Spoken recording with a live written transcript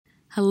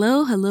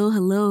Hello, hello,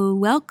 hello.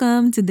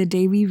 Welcome to the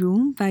Dairy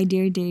Room by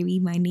Dear Dairy.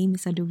 My name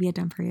is Adovia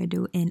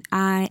Damparado and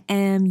I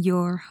am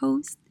your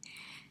host.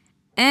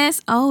 As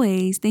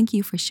always, thank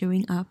you for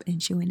showing up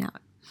and showing out.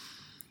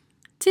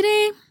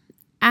 Today,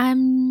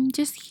 I'm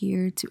just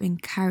here to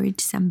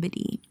encourage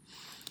somebody.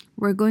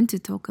 We're going to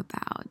talk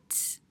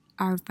about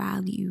our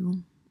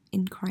value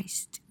in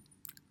Christ.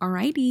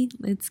 Alrighty,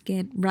 let's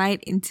get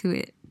right into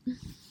it.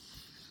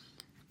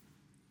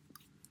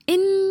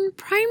 In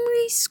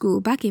primary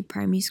school, back in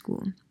primary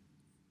school,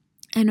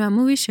 I know I'm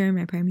always sharing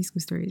my primary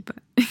school stories, but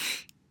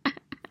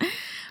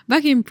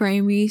back in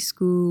primary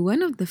school,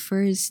 one of the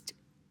first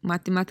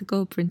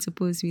mathematical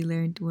principles we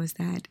learned was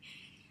that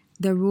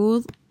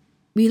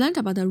we learned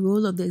about the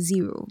role of the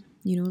zero,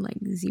 like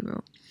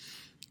zero.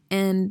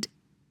 And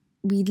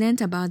we learned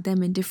about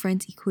them in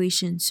different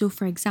equations. So,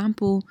 for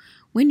example,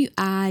 when you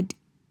add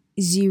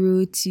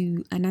zero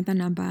to another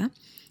number,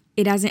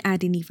 it doesn't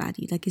add any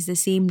value, like it's the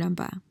same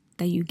number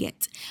that you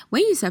get.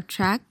 When you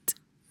subtract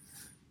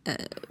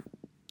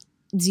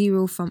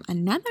zero from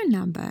another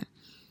number,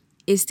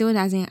 it still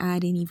doesn't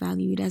add any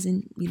value. It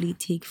doesn't really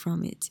take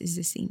from it. It's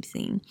the same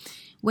thing.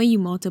 When you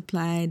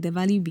multiply, the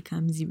value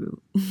becomes zero.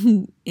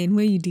 And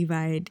when you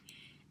divide,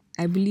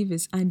 I believe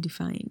it's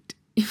undefined.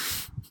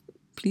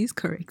 Please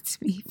correct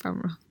me if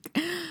I'm wrong.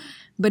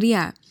 But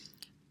yeah.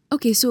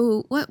 Okay,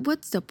 so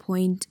what's the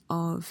point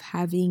of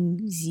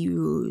having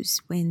zeros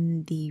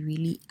when they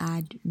really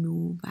add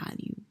no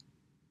value?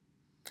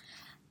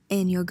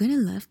 And you're gonna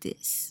love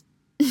this.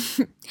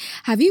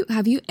 Have you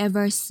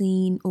ever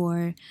seen,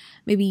 or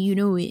maybe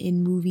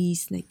in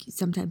movies, like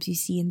sometimes you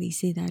see and they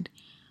say that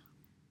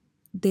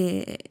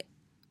the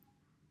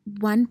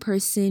one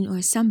person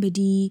or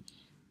somebody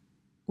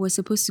was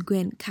supposed to go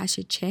and cash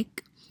a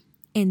check,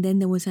 and then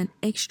there was an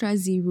extra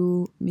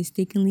zero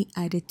mistakenly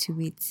added to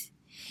it.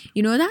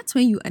 That's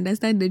when you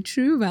understand the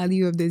true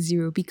value of the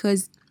zero,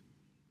 because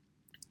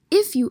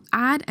if you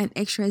add an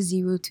extra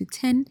zero to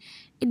 10,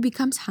 it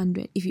becomes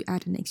 100. If you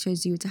add an extra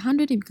zero to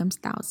 100, it becomes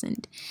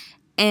 1,000.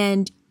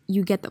 And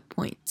you get the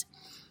point.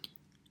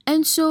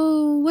 And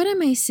so, what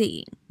am I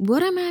saying?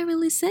 What am I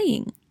really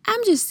saying?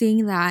 I'm just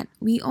saying that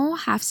we all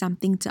have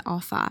something to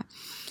offer.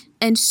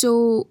 And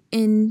so,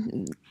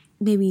 in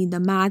maybe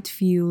the math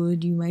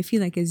field, you might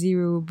feel like a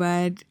zero,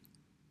 but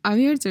I'm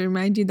here to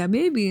remind you that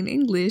maybe in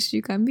English,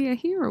 you can be a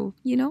hero.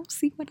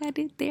 See what I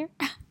did there?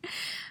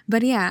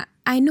 But yeah,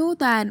 I know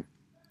that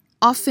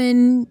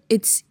often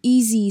it's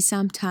easy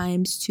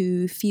sometimes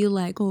to feel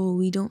like, oh,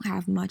 we don't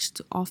have much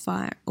to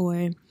offer,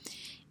 or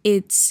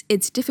it's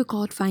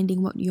difficult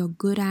finding what you're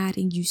good at,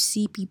 and you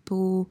see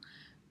people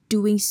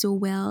doing so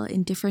well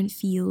in different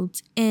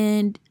fields.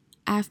 And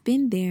I've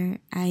been there.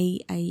 I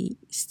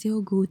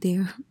still go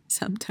there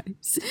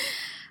sometimes.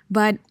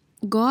 But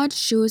God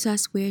shows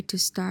us where to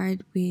start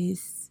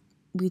with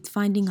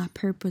finding our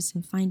purpose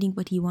and finding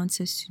what he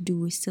wants us to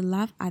do, is to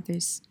love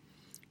others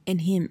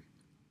and him.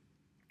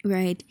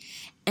 Right.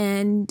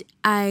 And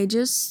I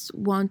just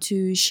want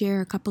to share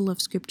a couple of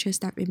scriptures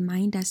that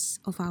remind us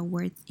of our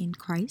worth in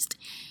Christ,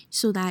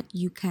 so that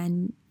you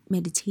can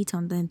meditate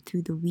on them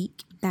through the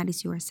week. That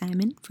is your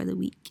assignment for the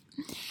week.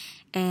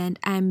 And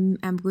I'm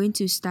going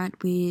to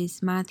start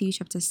with Matthew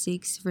chapter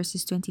 6,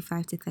 verses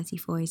 25 to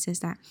 34. It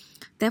says that,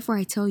 "Therefore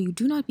I tell you,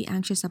 do not be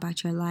anxious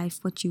about your life,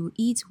 what you will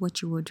eat,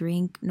 what you will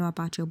drink, nor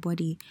about your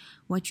body,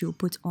 what you will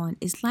put on.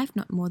 Is life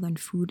not more than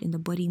food, and the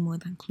body more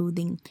than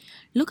clothing?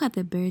 Look at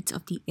the birds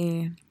of the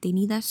air. They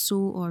neither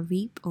sow or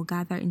reap or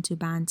gather into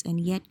barns,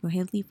 and yet your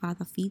heavenly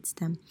Father feeds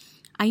them.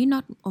 Are you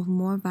not of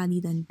more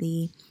value than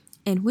they?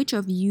 And which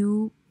of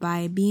you,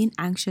 by being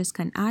anxious,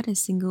 can add a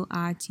single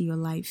hour to your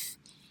life?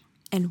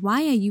 And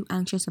why are you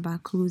anxious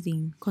about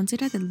clothing?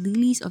 Consider the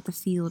lilies of the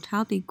field,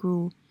 how they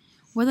grow,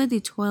 whether they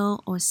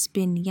toil or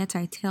spin. Yet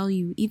I tell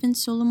you, even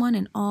Solomon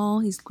in all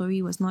his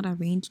glory was not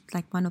arranged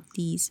like one of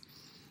these."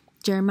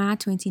 Jeremiah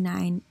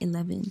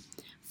 29:11.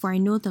 "For I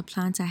know the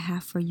plans I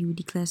have for you,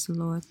 declares the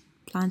Lord,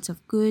 plans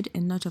of good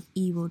and not of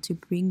evil, to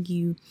bring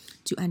you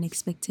to an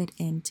expected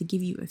end, to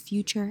give you a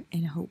future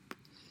and hope."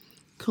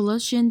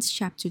 Colossians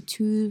chapter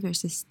 2,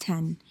 verses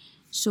 10.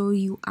 "So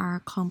you are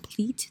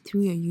complete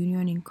through your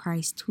union in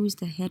Christ, who is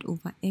the head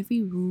over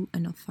every rule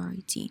and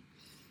authority."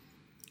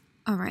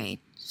 All right.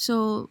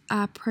 So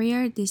our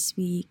prayer this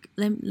week,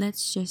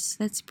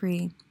 let's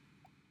pray.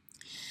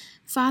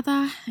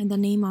 Father, in the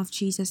name of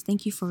Jesus,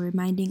 thank you for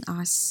reminding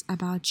us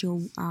about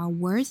our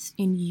worth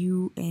in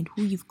you and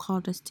who you've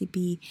called us to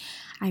be.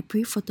 I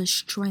pray for the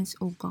strength,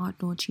 oh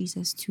God, Lord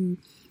Jesus, to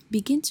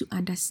begin to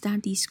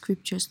understand these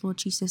scriptures, Lord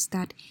Jesus,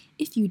 that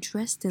if you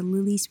dress the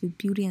lilies with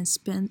beauty and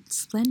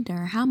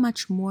splendor, how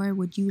much more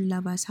would you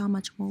love us? How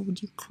much more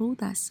would you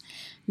clothe us,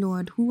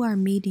 Lord, who are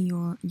made in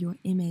your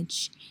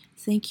image?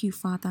 Thank you,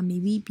 Father. May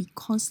we be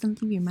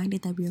constantly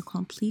reminded that we are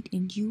complete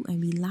in you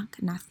and we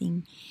lack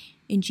nothing.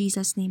 In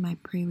Jesus' name I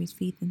pray with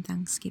faith and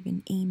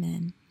thanksgiving.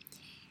 Amen.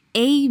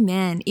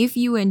 Amen. If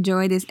you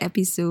enjoy this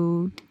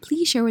episode,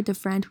 please share with a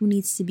friend who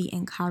needs to be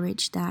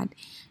encouraged that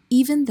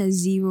even the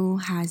zero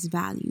has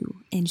value,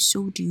 and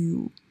so do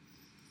you.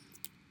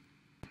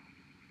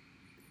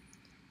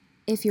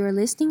 If you're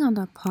listening on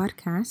the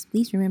podcast,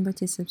 please remember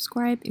to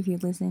subscribe. If you're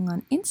listening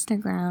on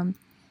Instagram,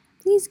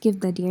 please give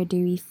the Dear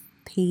Dairy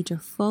page a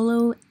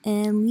follow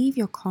and leave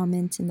your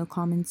comments in the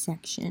comment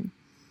section.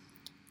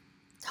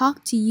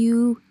 Talk to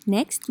you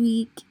next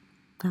week.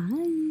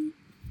 Bye.